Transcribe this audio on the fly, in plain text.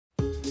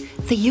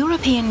The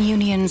European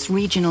Union's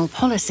regional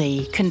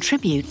policy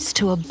contributes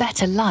to a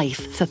better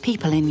life for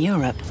people in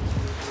Europe.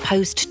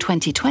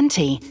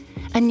 Post-2020,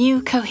 a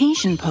new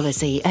cohesion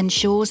policy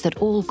ensures that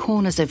all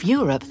corners of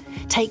Europe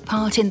take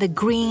part in the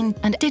green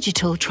and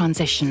digital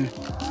transition.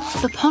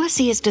 The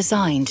policy is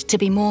designed to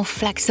be more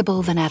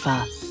flexible than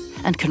ever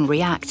and can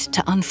react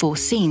to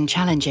unforeseen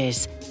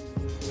challenges.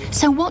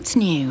 So what's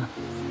new?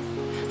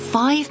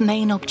 5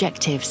 main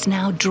objectives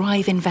now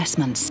drive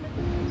investments.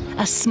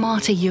 A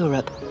smarter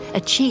Europe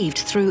achieved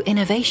through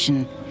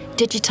innovation,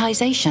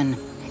 digitisation,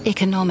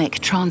 economic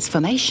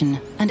transformation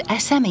and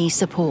SME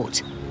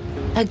support.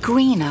 A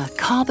greener,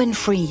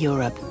 carbon-free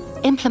Europe,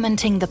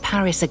 implementing the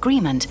Paris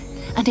Agreement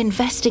and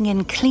investing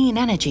in clean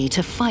energy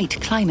to fight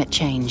climate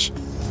change.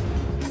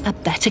 A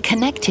better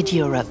connected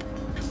Europe,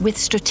 with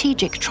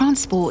strategic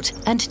transport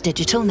and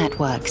digital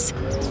networks.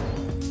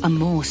 A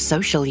more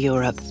social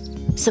Europe,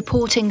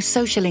 supporting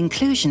social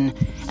inclusion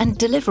and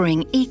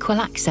delivering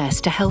equal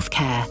access to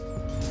healthcare.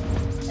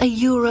 A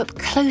Europe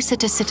closer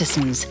to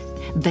citizens,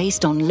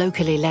 based on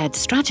locally led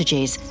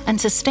strategies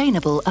and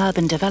sustainable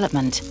urban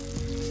development.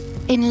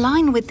 In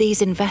line with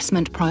these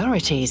investment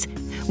priorities,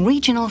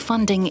 regional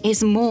funding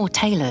is more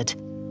tailored.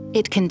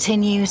 It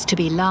continues to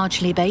be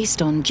largely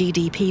based on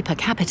GDP per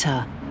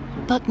capita,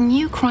 but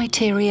new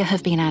criteria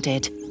have been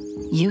added.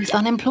 Youth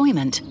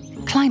unemployment,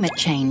 climate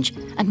change,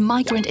 and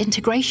migrant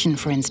integration,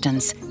 for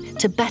instance,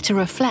 to better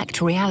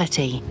reflect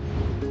reality.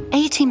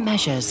 80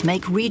 measures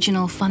make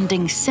regional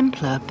funding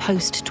simpler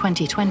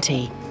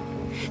post-2020,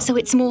 so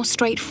it's more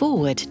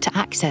straightforward to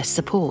access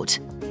support.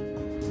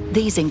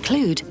 These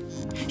include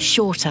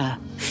shorter,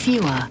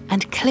 fewer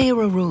and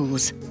clearer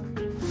rules,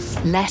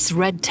 less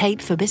red tape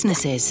for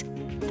businesses,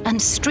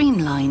 and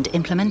streamlined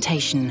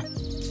implementation.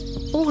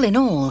 All in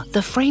all,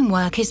 the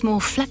framework is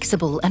more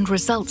flexible and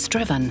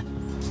results-driven.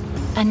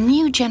 A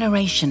new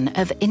generation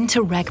of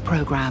Interreg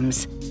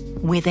programmes,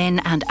 within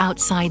and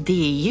outside the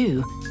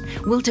EU,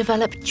 will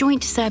develop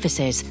joint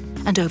services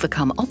and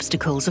overcome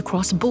obstacles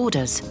across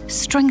borders,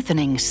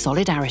 strengthening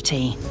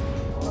solidarity.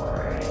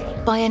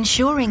 By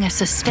ensuring a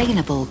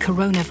sustainable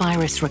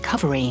coronavirus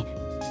recovery,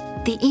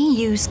 the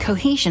EU's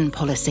cohesion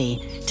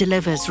policy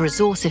delivers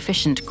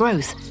resource-efficient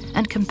growth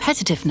and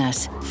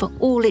competitiveness for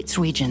all its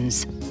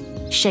regions,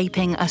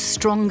 shaping a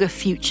stronger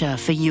future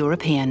for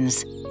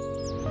Europeans.